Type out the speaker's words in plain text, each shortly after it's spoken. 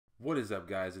What is up,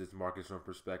 guys? It is Marcus from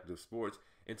Perspective Sports,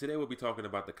 and today we'll be talking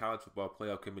about the College Football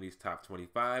Playoff Committee's Top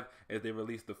 25 as they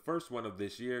released the first one of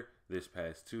this year this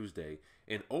past Tuesday.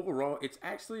 And overall, it's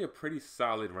actually a pretty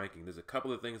solid ranking. There's a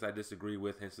couple of things I disagree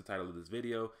with, hence the title of this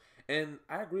video, and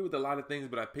I agree with a lot of things,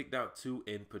 but I picked out two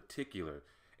in particular.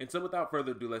 And so without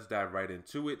further ado, let's dive right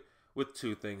into it with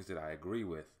two things that I agree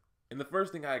with. And the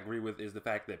first thing I agree with is the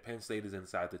fact that Penn State is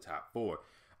inside the top 4.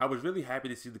 I was really happy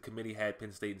to see the committee had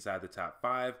Penn State inside the top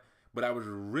 5, but I was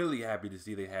really happy to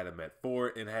see they had them at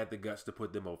 4 and had the guts to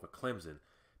put them over Clemson.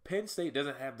 Penn State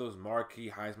doesn't have those marquee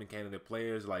Heisman candidate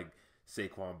players like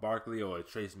Saquon Barkley or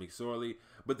Trace McSorley,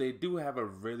 but they do have a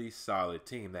really solid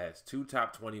team that has 2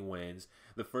 top 20 wins.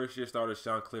 The first-year starter,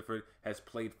 Sean Clifford, has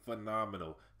played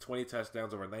phenomenal. 20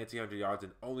 touchdowns, over 1,900 yards,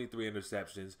 and only 3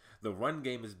 interceptions. The run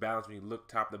game is balanced. When you look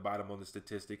top to bottom on the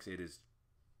statistics, it is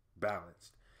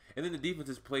balanced. And then the defense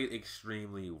has played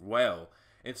extremely well.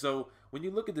 And so when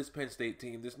you look at this Penn State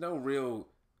team, there's no real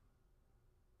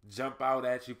jump out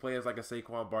at you players like a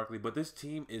Saquon Barkley, but this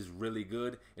team is really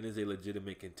good and is a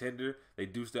legitimate contender. They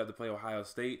do still have to play Ohio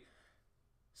State,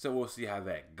 so we'll see how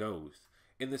that goes.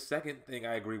 And the second thing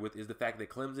I agree with is the fact that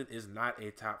Clemson is not a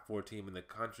top 4 team in the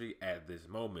country at this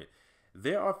moment.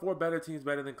 There are 4 better teams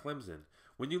better than Clemson.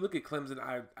 When you look at Clemson,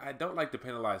 I don't like to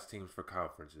penalize teams for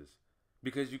conferences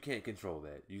because you can't control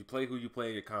that. You play who you play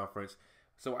in your conference.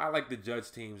 So I like to judge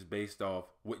teams based off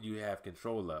what you have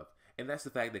control of. And that's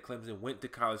the fact that Clemson went to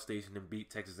College Station and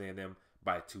beat Texas A&M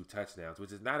by 2 touchdowns,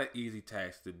 which is not an easy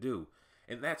task to do.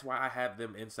 And that's why I have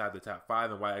them inside the top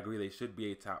 5 and why I agree they should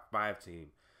be a top 5 team.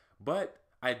 But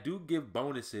I do give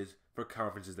bonuses for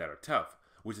conferences that are tough,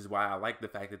 which is why I like the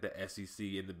fact that the SEC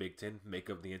and the Big Ten make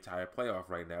up the entire playoff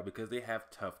right now because they have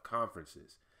tough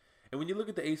conferences. And when you look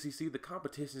at the ACC, the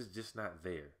competition is just not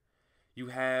there. You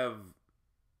have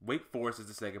Wake Forest is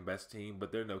the second best team,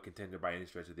 but they're no contender by any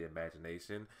stretch of the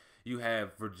imagination. You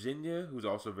have Virginia, who's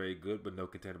also very good, but no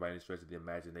contender by any stretch of the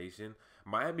imagination.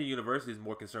 Miami University is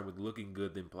more concerned with looking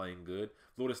good than playing good.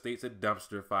 Florida State's a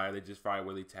dumpster fire. They just fired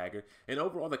Willie Taggart. And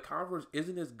overall, the conference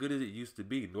isn't as good as it used to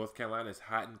be. North Carolina is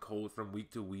hot and cold from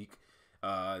week to week.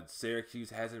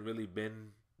 Syracuse hasn't really been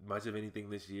much of anything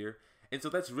this year. And so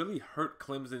that's really hurt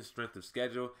Clemson's strength of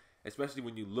schedule, especially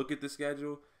when you look at the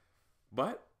schedule.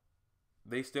 But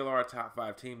they still are a top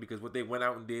 5 team because what they went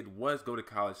out and did was go to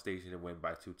College Station and win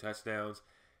by 2 touchdowns.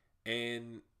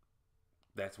 And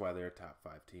that's why they're a top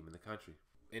 5 team in the country.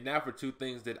 And now for 2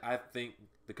 things that I think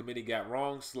the committee got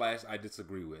wrong / I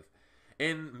disagree with.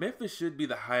 And Memphis should be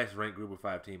the highest ranked group of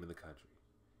 5 team in the country.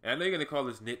 And I know you're going to call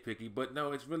this nitpicky, but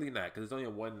no, it's really not because there's only a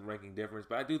 1 ranking difference.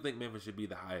 But I do think Memphis should be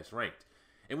the highest ranked.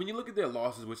 And when you look at their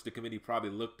losses, which the committee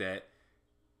probably looked at,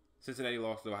 Cincinnati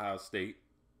lost to Ohio State,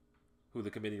 who the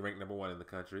committee ranked number 1 in the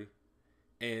country,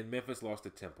 and Memphis lost to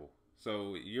Temple.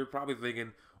 So you're probably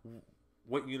thinking,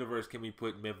 what universe can we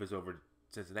put Memphis over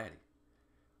Cincinnati?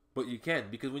 But you can,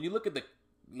 because when you look at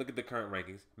the current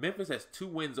rankings, Memphis has 2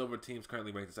 wins over teams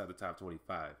currently ranked inside the top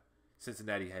 25.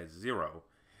 Cincinnati has 0.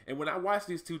 And when I watch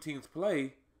these 2 teams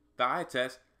play the eye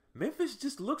test, Memphis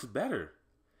just looks better.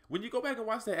 When you go back and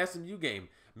watch that SMU game,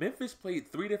 Memphis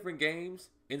played 3 different games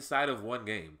inside of 1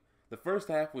 game. The first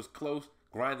half was close,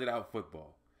 grinded out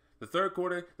football. The third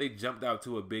quarter, they jumped out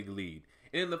to a big lead.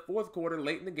 And in the fourth quarter,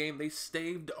 late in the game, they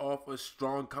staved off a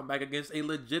strong comeback against a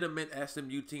legitimate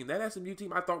SMU team. That SMU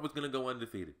team I thought was going to go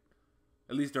undefeated.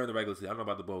 At least during the regular season. I don't know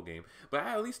about the bowl game. But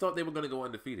I at least thought they were going to go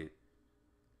undefeated.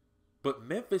 But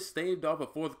Memphis staved off a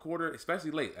fourth quarter,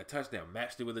 especially late. A touchdown,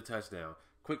 matched it with a touchdown.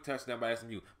 Quick touchdown by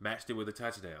SMU, matched it with a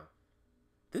touchdown.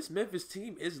 This Memphis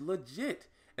team is legit.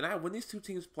 And when these 2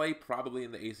 teams play, probably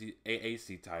in the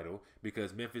AAC title,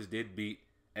 because Memphis did beat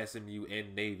SMU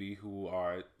and Navy, who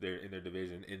are in their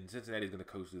division, and Cincinnati is going to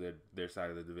coast through their side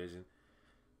of the division.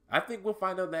 I think we'll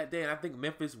find out that day, and I think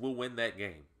Memphis will win that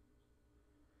game.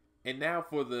 And now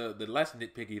for the less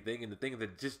nitpicky thing, and the thing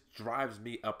that just drives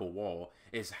me up a wall,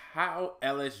 is how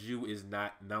LSU is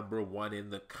not number 1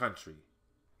 in the country.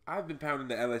 I've been pounding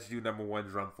the LSU number 1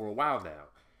 drum for a while now.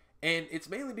 And it's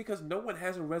mainly because no one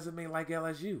has a resume like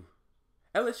LSU.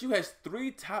 LSU has 3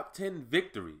 top 10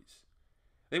 victories.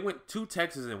 They went to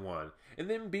Texas and won, and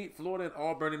then beat Florida and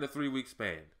Auburn in a 3-week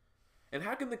span. And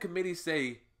how can the committee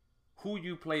say who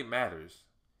you play matters,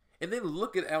 and then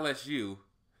look at LSU,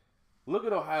 look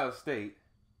at Ohio State,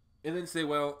 and then say,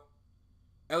 well,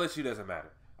 LSU doesn't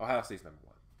matter. Ohio State's number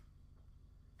 1.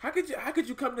 How could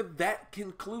you come to that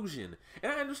conclusion?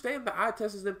 And I understand the eye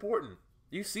test is important.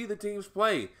 You see the teams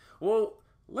play. Well,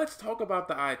 let's talk about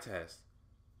the eye test.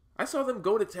 I saw them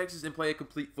go to Texas and play a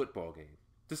complete football game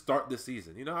to start the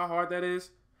season. You know how hard that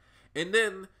is? And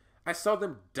then I saw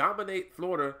them dominate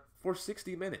Florida for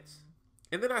 60 minutes.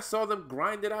 And then I saw them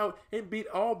grind it out and beat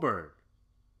Auburn.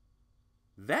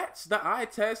 That's the eye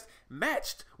test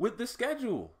matched with the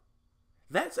schedule.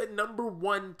 That's a number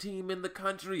 1 team in the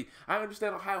country. I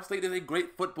understand Ohio State is a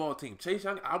great football team. Chase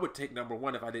Young, I would take number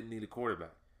 1 if I didn't need a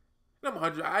quarterback. And I'm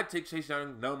 100, I'd take Chase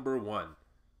Young number 1.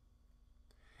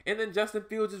 And then Justin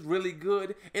Fields is really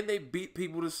good, and they beat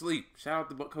people to sleep. Shout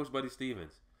out to Coach Buddy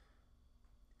Stevens.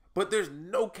 But there's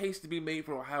no case to be made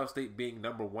for Ohio State being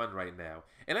number 1 right now.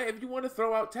 And if you want to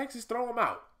throw out Texas, throw them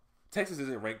out. Texas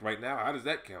isn't ranked right now. How does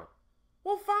that count?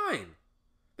 Well, fine.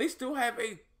 They still have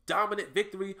a dominant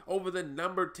victory over the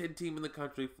number 10 team in the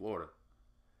country, Florida.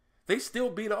 They still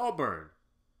beat Auburn.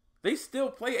 They still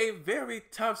play a very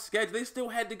tough schedule. They still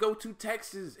had to go to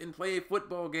Texas and play a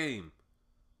football game.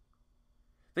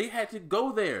 They had to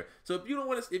go there. So if you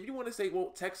want to say, well,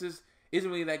 Texas isn't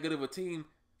really that good of a team,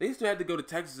 they still had to go to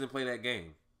Texas and play that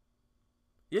game.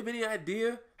 You have any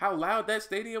idea how loud that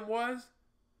stadium was?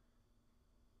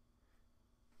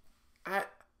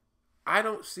 I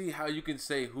don't see how you can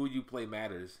say who you play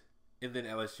matters and then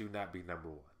LSU not be number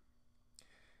 1.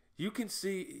 You can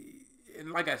see,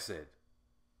 and like I said,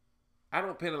 I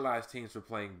don't penalize teams for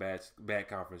playing bad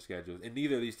conference schedules, and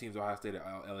neither of these teams, Ohio State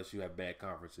or LSU, have bad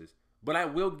conferences. But I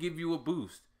will give you a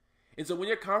boost. And so when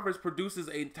your conference produces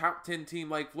a top 10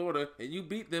 team like Florida and you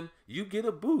beat them, you get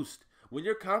a boost. When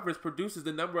your conference produces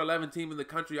the number 11 team in the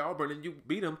country, Auburn, and you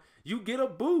beat them, you get a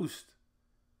boost.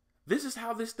 This is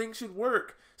how this thing should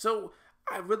work. So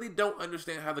I really don't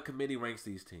understand how the committee ranks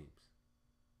these teams.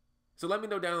 So let me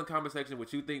know down in the comment section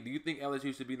what you think. Do you think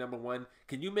LSU should be number 1?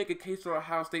 Can you make a case for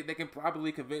Ohio State that can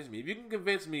probably convince me? If you can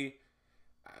convince me,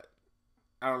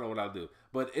 I don't know what I'll do,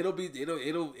 but it'll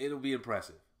be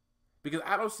impressive, because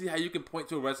I don't see how you can point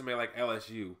to a resume like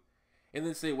LSU and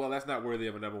then say, well, that's not worthy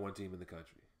of a number 1 team in the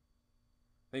country.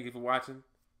 Thank you for watching.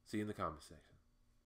 See you in the comment section.